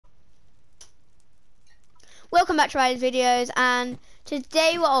welcome back to Riley's videos, and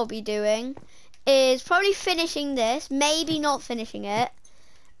today what I'll be doing is probably finishing this, maybe not finishing it,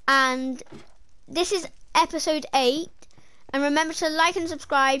 and this is episode 8, and remember to like and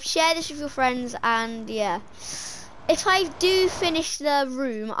subscribe, share this with your friends, and yeah. If I do finish the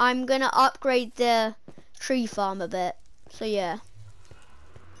room, I'm gonna upgrade the tree farm a bit, so yeah.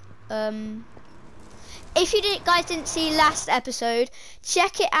 If you guys didn't see last episode,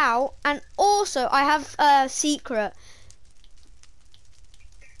 check it out. And also, I have a secret.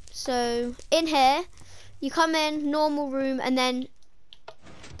 So, in here, you come in, normal room, and then,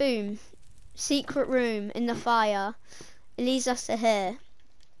 boom, secret room in the fire. It leads us to here.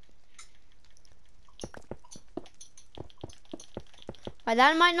 Right,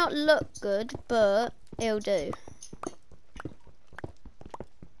 that might not look good, but it'll do.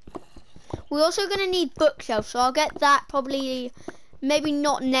 We're also going to need bookshelves, so I'll get that probably, maybe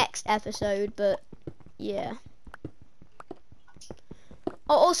not next episode, but yeah.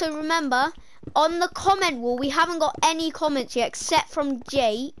 Oh, also remember, on the comment wall, we haven't got any comments yet, except from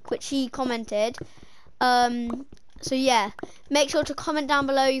Jake, which he commented. So yeah, make sure to comment down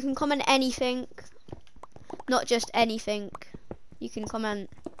below. You can comment anything, not just anything. You can comment,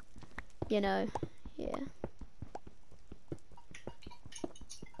 you know, yeah.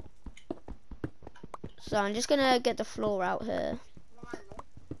 So I'm just gonna get the floor out here.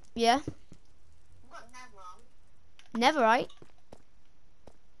 Yeah? Neverite?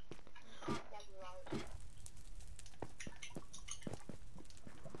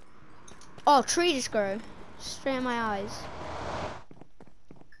 Oh, tree just grew. Straight in my eyes.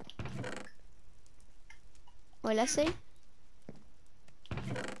 Wait, let's see.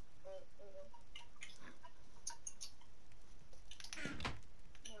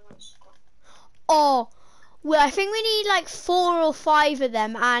 Oh, well, I think we need like 4 or 5 of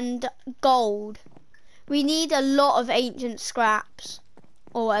them and gold. We need a lot of ancient scraps,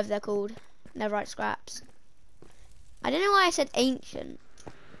 or whatever they're called. Netherite scraps. I don't know why I said ancient.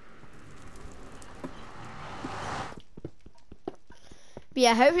 But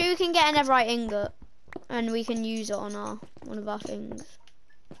yeah, hopefully we can get a netherite ingot and we can use it on one of our things.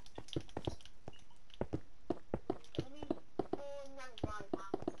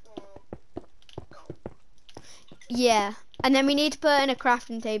 Yeah, and then we need to put in a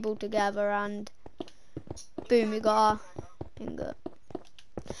crafting table together, and boom, we got our ingot.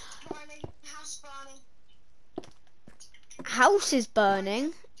 House is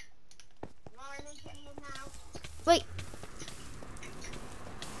burning. Wait.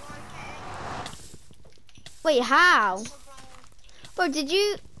 Wait, how? Bro, Jay,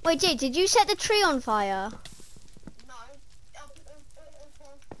 did you set the tree on fire?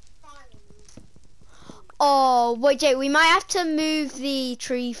 Oh, wait, Jay, we might have to move the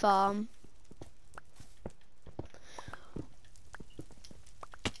tree farm.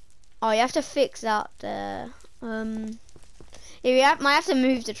 Oh, you have to fix that there. Yeah, might have to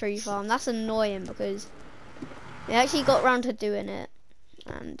move the tree farm. That's annoying because we actually got round to doing it.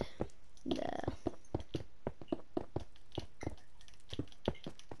 And there.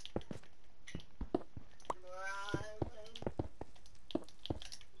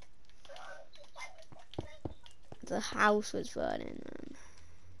 The house was burning.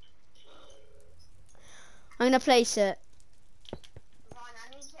 I'm gonna place it.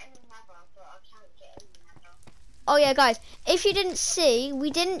 Oh yeah, guys, if you didn't see,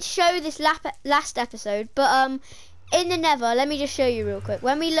 we didn't show this last episode, but in the Nether, let me just show you real quick.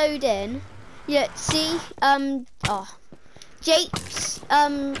 When we load in, yeah, see, Jake's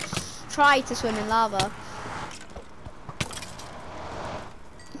tried to swim in lava,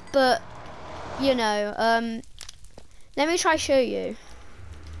 but you know, let me try show you.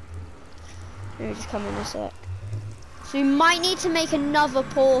 Let me just come in a sec. So we might need to make another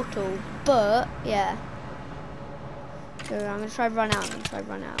portal, but yeah. So I'm gonna try run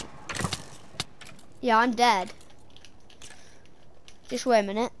out. Yeah, I'm dead. Just wait a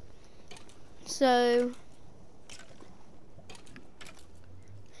minute. So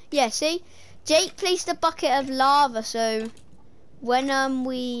yeah, see? Jake placed a bucket of lava, so when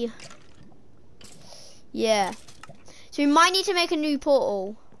yeah. So we might need to make a new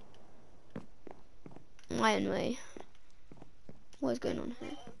portal. Mightn't we? What's going on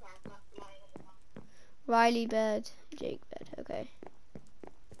here? Riley bed, Jake bed, okay.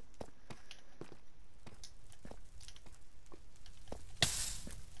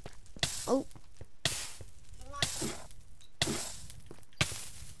 Oh.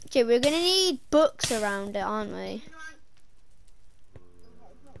 Okay, we're gonna need books around it, aren't we?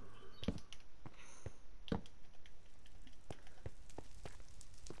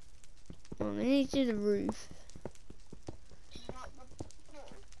 I'm gonna need to do the roof.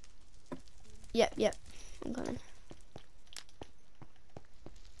 Yep. I'm coming.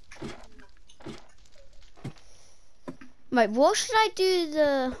 Right, what should I do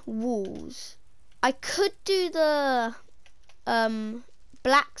the walls? I could do the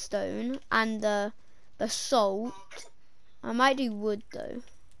blackstone and the basalt. I might do wood though.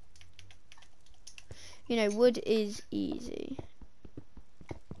 You know, wood is easy.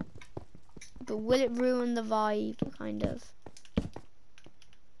 But will it ruin the vibe, kind of?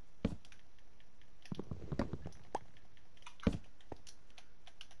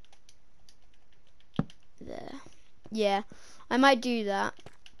 There. Yeah, I might do that.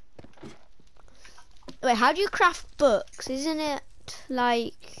 Wait, how do you craft books? Isn't it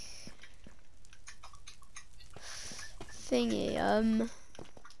like thingy,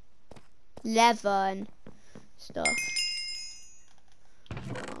 leather and stuff?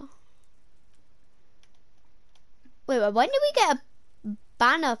 Oh. Wait, when did we get a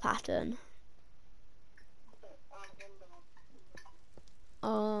banner pattern?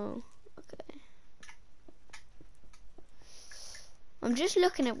 Oh, okay. I'm just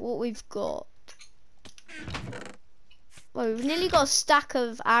looking at what we've got. Well, we've nearly got a stack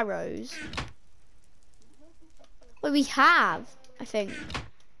of arrows. Well, we have, I think.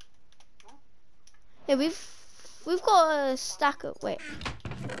 Yeah, we've got a stack of, wait.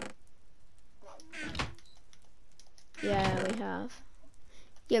 Yeah, we have.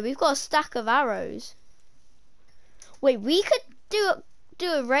 Yeah, we've got a stack of arrows. Wait, we could do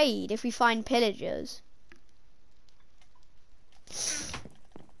a raid if we find pillagers.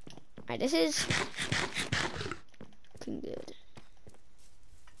 Right, this is looking good.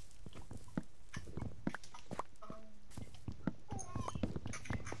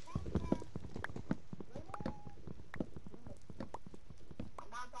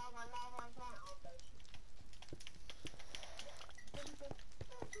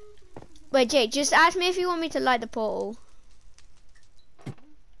 Wait, Jake, just ask me if you want me to light the portal.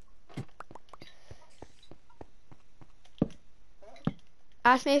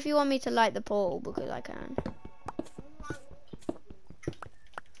 Ask me if you want me to light the portal, because I can.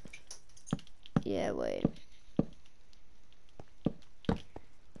 Yeah, wait.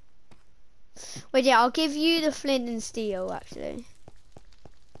 Wait, yeah, I'll give you the flint and steel, actually.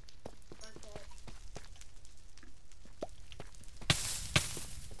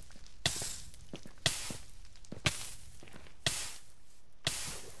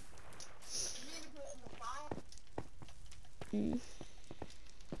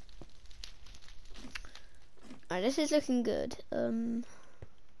 Alright, this is looking good.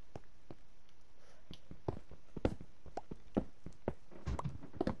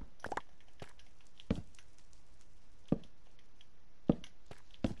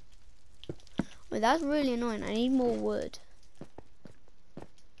 Wait, that's really annoying. I need more wood.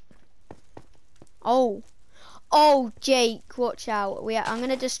 Oh, Jake, watch out. I'm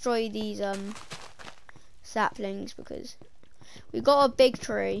gonna destroy these saplings because we got a big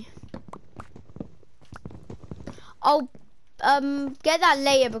tree. I'll get that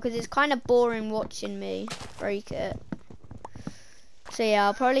later because it's kind of boring watching me break it. So yeah,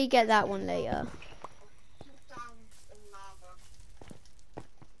 I'll probably get that one later.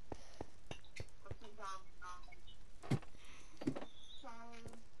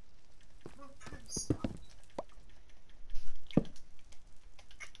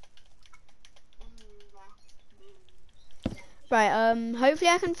 Right, hopefully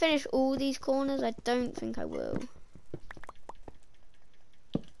I can finish all these corners. I don't think I will.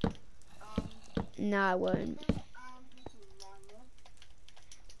 No, I won't.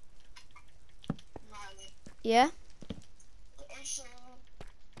 Yeah?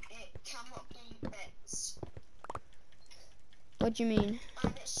 What do you mean?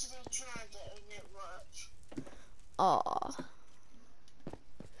 Oh.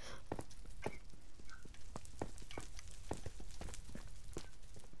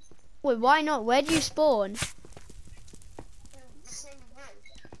 Wait, why not? Where do you spawn?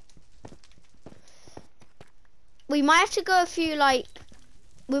 We might have to go a few, like,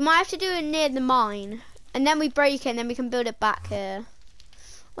 we might have to do it near the mine. And then we break it and then we can build it back here.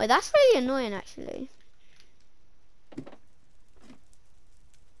 Wait, that's really annoying, actually.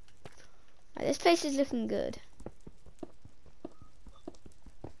 Right, this place is looking good.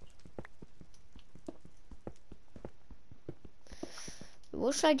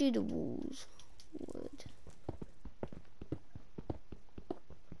 What should I do the walls? Wood.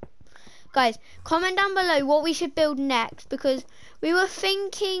 Guys, comment down below what we should build next, because we were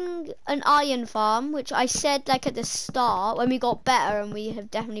thinking an iron farm, which I said like at the start when we got better, and we have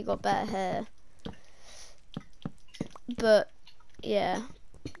definitely got better here. But yeah,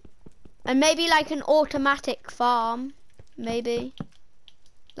 And maybe like an automatic farm, maybe.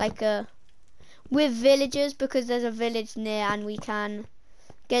 Like with villagers, because there's a village near and we can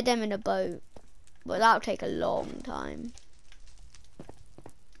get them in a boat. But that'll take a long time.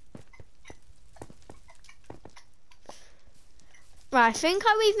 Right, I think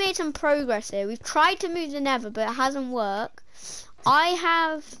we've made some progress here. We've tried to move the nether, but it hasn't worked. I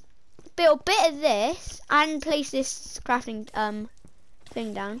have built a bit of this and placed this crafting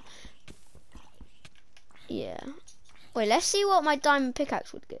thing down. Yeah. Wait, let's see what my diamond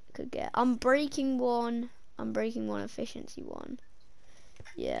pickaxe could get. Unbreaking 1. Unbreaking 1, efficiency 1.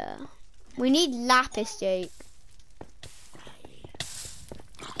 Yeah. We need lapis, Jake.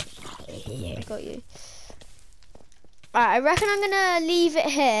 I got you. Alright, I reckon I'm gonna leave it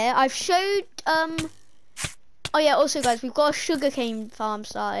here. I've showed oh yeah, also guys, we've got a sugarcane farm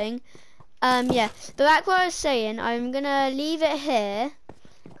starting. Yeah, but like what I was saying, I'm gonna leave it here.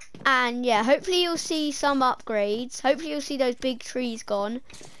 And yeah, hopefully you'll see some upgrades. Hopefully you'll see those big trees gone,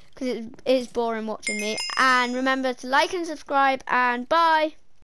 because it is boring watching me. And remember to like and subscribe, and bye.